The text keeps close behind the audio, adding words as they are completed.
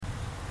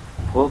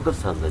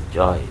focus on the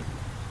joy,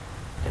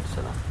 that's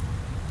enough.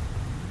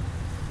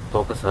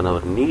 Focus on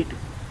our need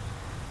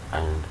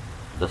and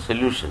the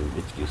solution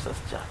which gives us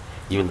joy.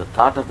 Even the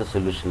thought of the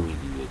solution will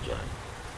give you joy.